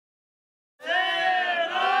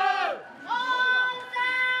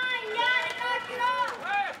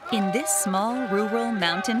In this small rural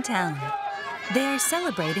mountain town, they are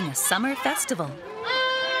celebrating a summer festival.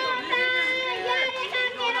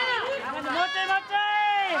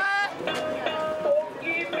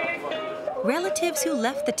 Relatives who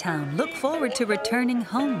left the town look forward to returning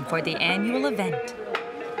home for the annual event.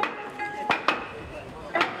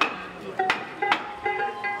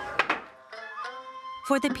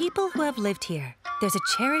 For the people who have lived here, there's a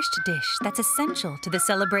cherished dish that's essential to the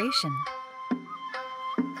celebration.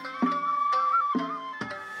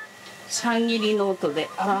 三切りの音で、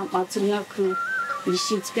あら、祭りが来る。日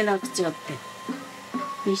誌つけなくちゃって。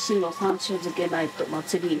日誌の山椒漬けないと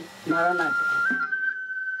祭りにならない。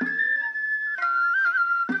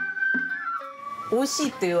美味しい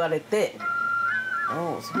って言われて、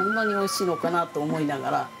そんなに美味しいのかなと思いな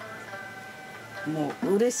がら、も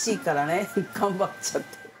う嬉しいからね、頑張っちゃっ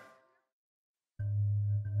て。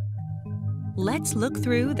Let's look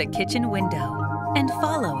through the kitchen window and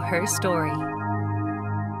follow her story.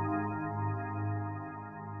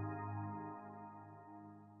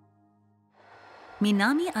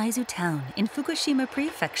 Minamiaizu town in Fukushima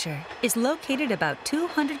Prefecture is located about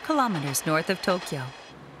 200 kilometers north of Tokyo.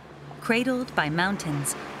 Cradled by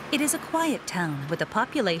mountains, it is a quiet town with a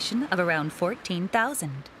population of around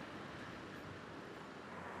 14,000.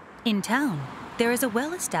 In town, there is a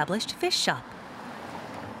well-established fish shop.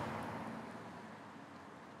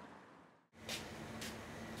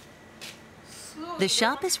 The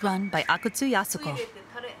shop is run by Akutsu Yasuko.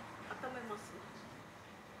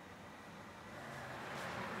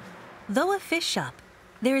 Though a fish shop,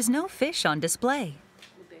 there is no fish on display.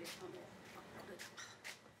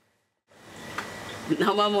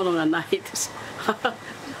 生ものがないです。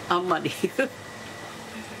あんまり。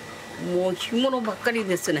もう干物ばっかり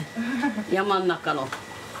ですね。山の中の。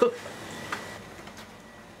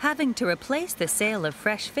Having to replace the sale of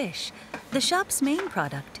fresh fish, the shop's main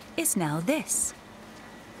product is now this.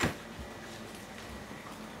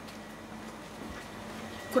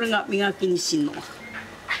 これが磨きにしんの。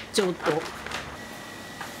ちょっと。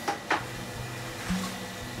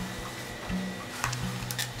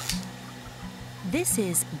This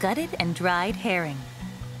is gutted and dried herring.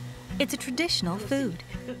 It's a traditional food.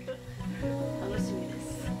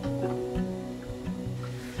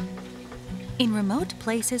 In remote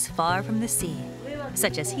places far from the sea,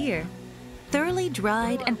 such as here, thoroughly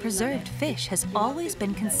dried and preserved fish has always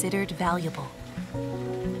been considered valuable.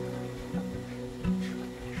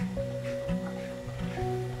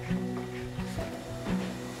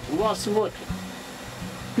 Wow, すごい。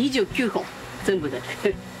29本全部で。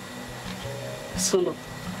その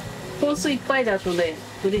本数いっぱいだとね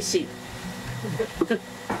嬉しい。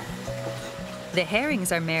The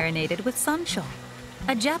herrings are marinated with sansho,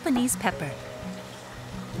 a Japanese pepper.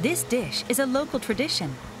 This dish is a local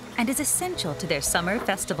tradition and is essential to their summer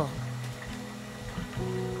festival.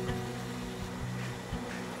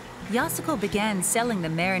 Yasuko began selling the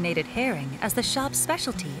marinated herring as the shop's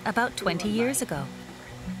specialty about 20 years ago.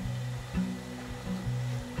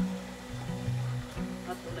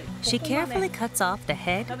 She carefully cuts off the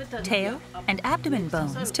head, tail, and abdomen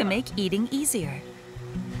bones to make eating easier.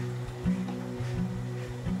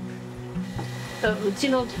 うち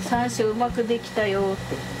の山椒うまくできたよっ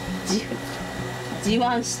て自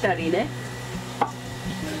慢したりね。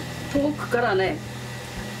遠くからね、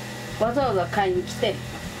わざわざ買いに来て、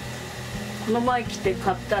この前来て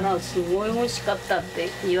買ったらすごい美味しかったって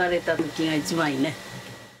言われた時が一番いいね。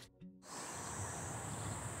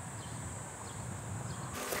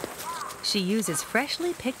She uses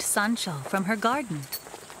freshly picked sansho from her garden.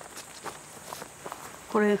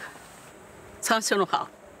 これ山椒の葉。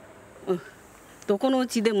どこのう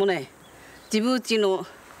ちでもね、自分家の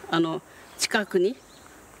近くに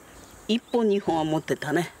1本2本は持って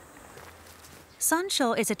たね。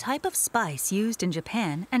Sansho is a type of spice used in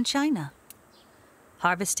Japan and China.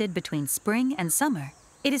 Harvested between spring and summer,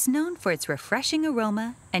 it is known for its refreshing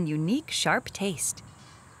aroma and unique sharp taste.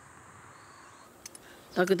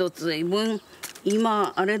 だけど随分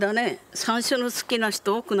今あれだね、山椒の好きな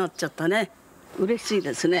人多くなっちゃったね。嬉しい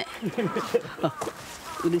ですね。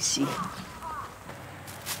嬉しい。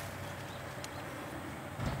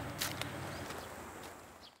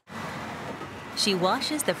She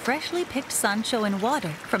washes the freshly picked sansho in water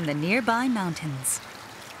from the nearby mountains.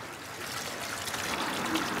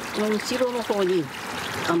 後ろの方に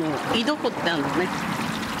井戸掘ってあるのね。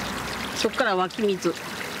そこから湧き水。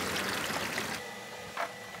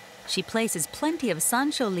She places plenty of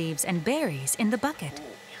sansho leaves and berries in the bucket.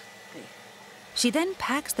 She then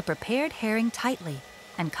packs the prepared herring tightly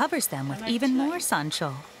and covers them with even more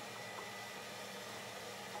sansho.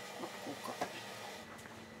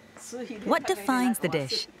 What defines the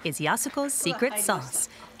dish is Yasuko's secret sauce,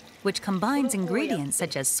 which combines ingredients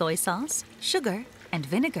such as soy sauce, sugar, and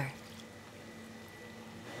vinegar.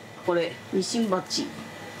 これニシンバチ。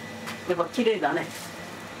やっぱ綺麗だね。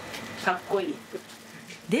かっこいい。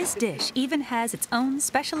 This dish even has its own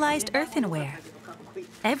specialized earthenware.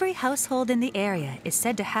 Every household in the area is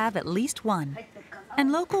said to have at least one,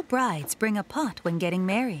 and local brides bring a pot when getting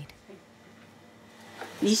married.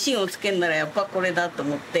 ニシンをつけるならやっぱこれだと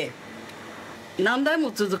思って、何代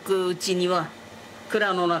も続くうちには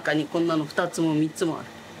蔵の中にこんなの2つも3つもある。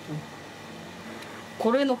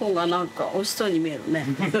これの方がなんか美味しそうに見えるね。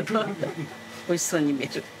美味しそうに見え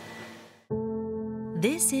る。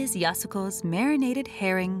 This is Yasuko's marinated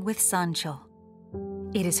herring with sancho.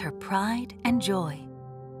 It is her pride and joy.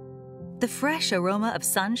 The fresh aroma of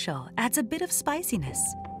sancho adds a bit of spiciness.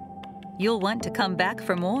 You'll want to come back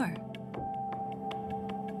for more.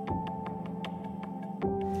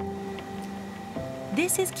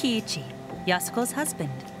 This is Kiichi, Yasuko's husband.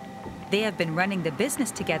 They have been running the business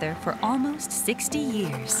together for almost 60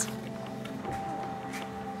 years.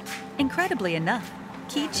 Incredibly enough,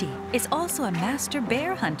 Kiichi is also a master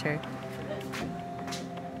bear hunter.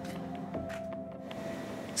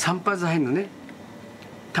 3発入んのね、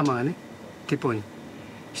弾がね、鉄砲に。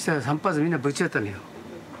したら3発みんなぶち当たるのよ。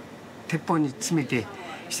鉄砲に詰めて、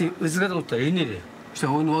して撃つかと思ったらいいねえだよ。した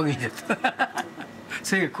ら俺のわけになった。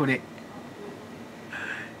それがこれ。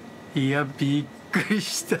いや、びっくり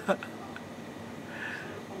した。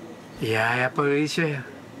いや、やっぱ嬉しいよ。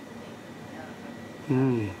う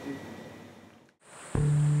ん。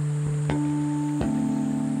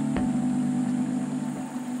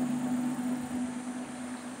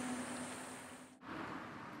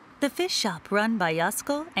The fish shop run by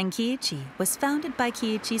Yasuko and Kiichi was founded by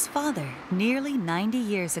Kiichi's father nearly 90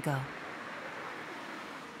 years ago.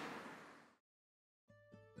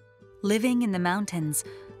 Living in the mountains,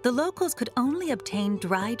 the locals could only obtain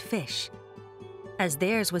dried fish. As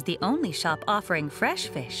theirs was the only shop offering fresh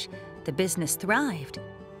fish, the business thrived,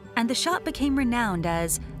 and the shop became renowned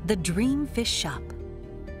as the Dream Fish Shop.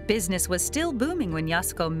 Business was still booming when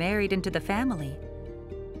Yasuko married into the family.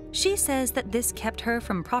 She says that this kept her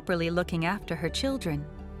from properly looking after her children.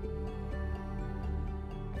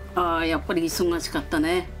 ああ、やっぱり忙しかった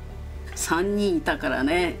ね。3人いたから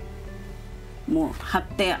ね。もう張っ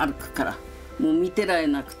て歩くから、もう見てられ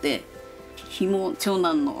なくて、紐長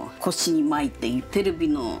男の腰に巻いて、テレビ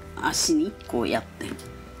の足にこうやって。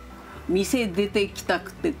店出てきた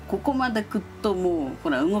くて、ここまで来るともうほ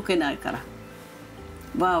ら動けないから。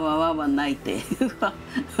わーわーわーわー泣いて。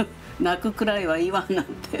泣くくらいはいいわなん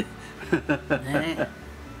て。ね、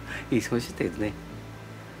忙しいけどね。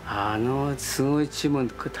すごい注文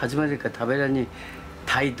始まるから食べられに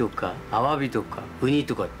タイとかアワビとかウニ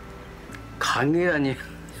とか考えられに。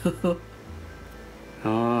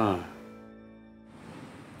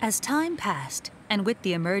As time passed, and with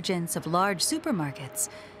the emergence of large supermarkets,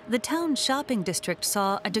 the town's shopping district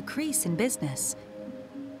saw a decrease in business.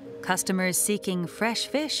 Customers seeking fresh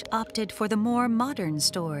fish opted for the more modern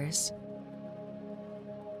stores.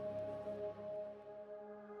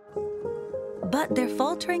 But their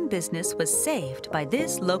faltering business was saved by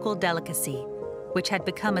this local delicacy, which had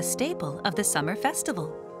become a staple of the summer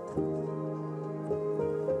festival.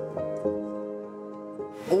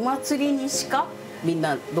 お祭りにしかみん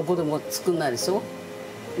などこでも作んないでしょ。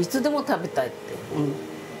いつでも食べたいって、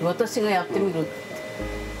私がやってみるって。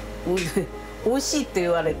美味しいって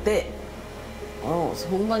言われて、ああ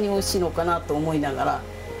そんなに美味しいのかなと思いながら、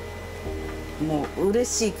もう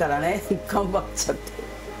嬉しいからね頑張っちゃって。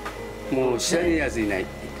もう知らないやついない。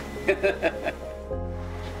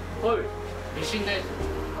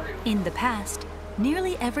In the past,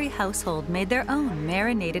 nearly every household made their own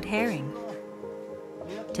marinated herring.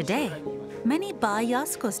 Today, many buy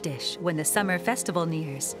Yasuko's dish when the summer festival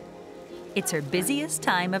nears. It's her busiest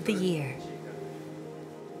time of the year.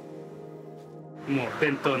 もう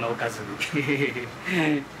弁当のおかずに。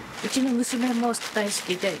うちの娘も大好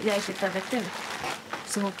きで焼いて食べて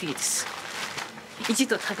すごくいいです。一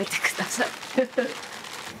度食べてください。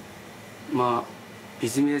まあ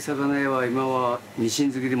泉魚屋は今はニシ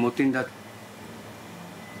ン漬けで持ってんだ。って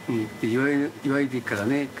言われてから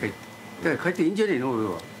ね帰って。だから帰っていいんじゃねえの俺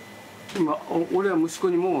は。今俺は息子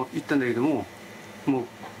にも言ったんだけども、もう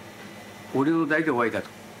俺の代で終わりだと。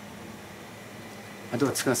あと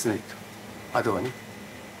は継がせないと。あとはね。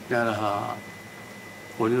だから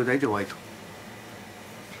俺の代で終わりと。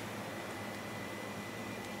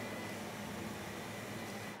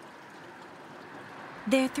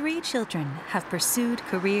Their 3 children have pursued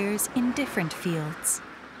careers in different fields.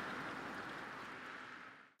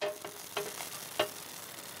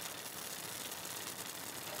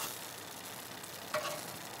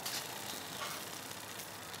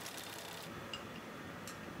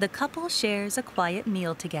 the couple shares a quiet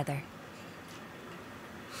meal together.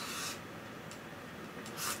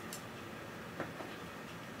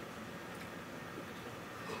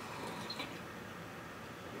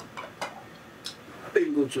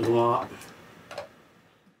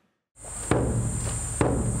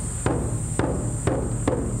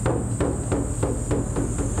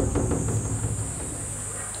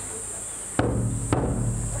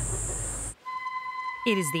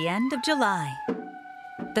 It is the end of July.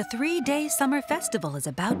 The 3-day summer festival is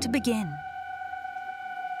about to begin.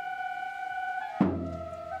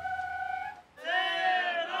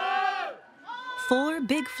 Four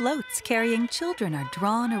big floats carrying children are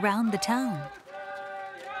drawn around the town.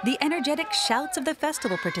 The energetic shouts of the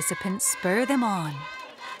festival participants spur them on.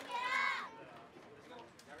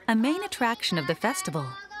 A main attraction of the festival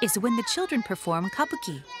is when the children perform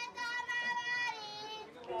kabuki.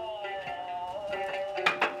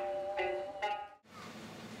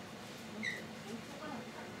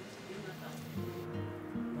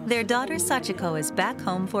 Their daughter Sachiko is back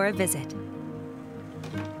home for a visit.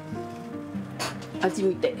 あっち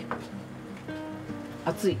見て。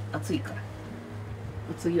暑いから。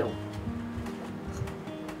暑いよ。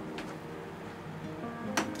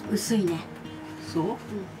薄いね。そう？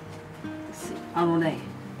薄い。あのね、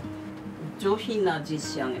上品な味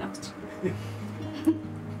仕上げなくちゃ。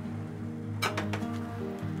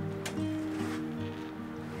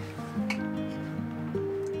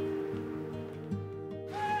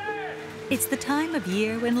It's the time of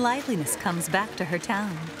year when liveliness comes back to her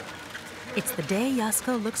town. It's the day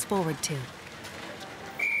Yasuko looks forward to.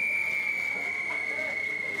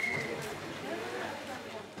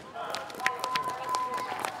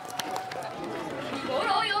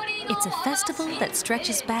 It's a festival that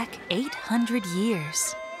stretches back 800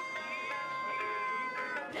 years.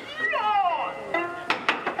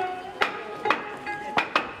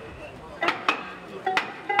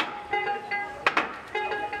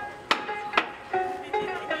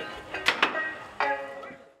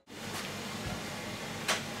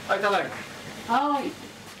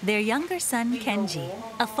 Their younger son, Kenji,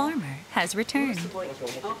 a farmer, has returned.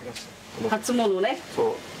 初物ね。そ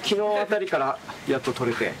う昨日あたりからやっと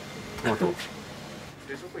取れて。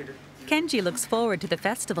Kenji looks forward to the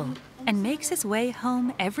festival and makes his way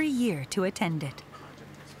home every year to attend it.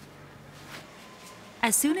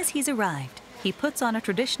 As soon as he's arrived, he puts on a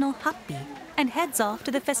traditional happi and heads off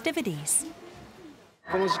to the festivities.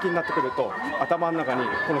 この時期になってくると頭の中に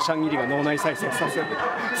このシャンギリが脳内再生させる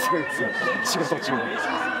するんですよ仕事中に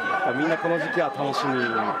みんなこの時期は楽しみな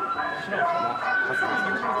はず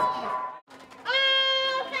です。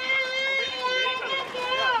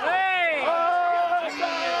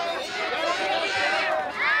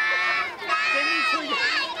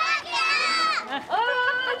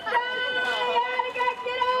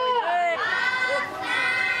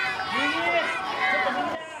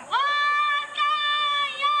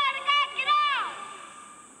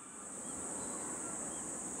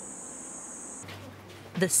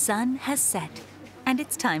The sun has set, and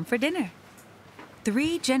it's time for dinner.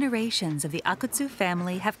 3 generations of the Akutsu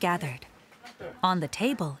family have gathered. On the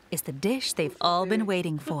table is the dish they've all been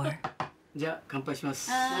waiting for. じゃあ乾杯しま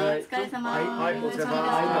す。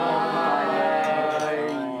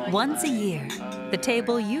 Once a year, the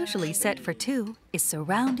table usually set for 2 is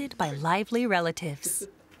surrounded by lively relatives.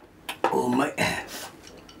 おうまい。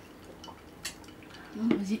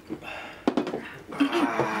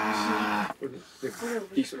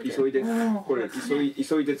急いでこれ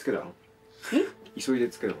急いでつけたの？急いで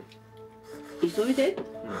つけたの？急いで？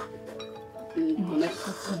ね。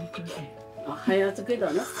あ、早つけ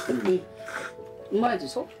だね。うまいで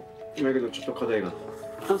しょ？だけどちょっと課題が。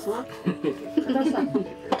あ、そう。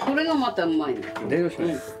これがまたうまいね。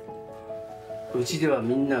うちでは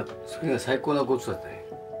みんなそれが最高なコツだったね。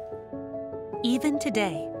Even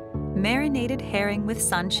today, marinated herring with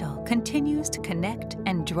sancho continues to connect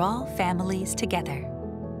and draw families together.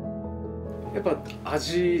 やっぱ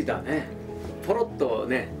味だね。ポロッと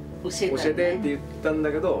ね教えてって言ったん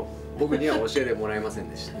だけど僕には教えてもらえません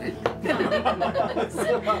でしたね。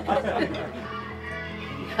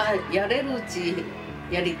やれるうち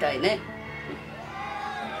やりたいね。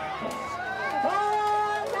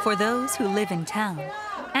For those who live in town,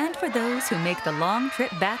 and for those who make the long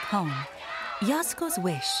trip back home, Yasuko's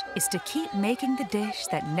wish is to keep making the dish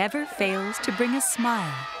that never fails to bring a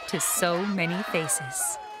smile to so many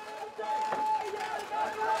faces.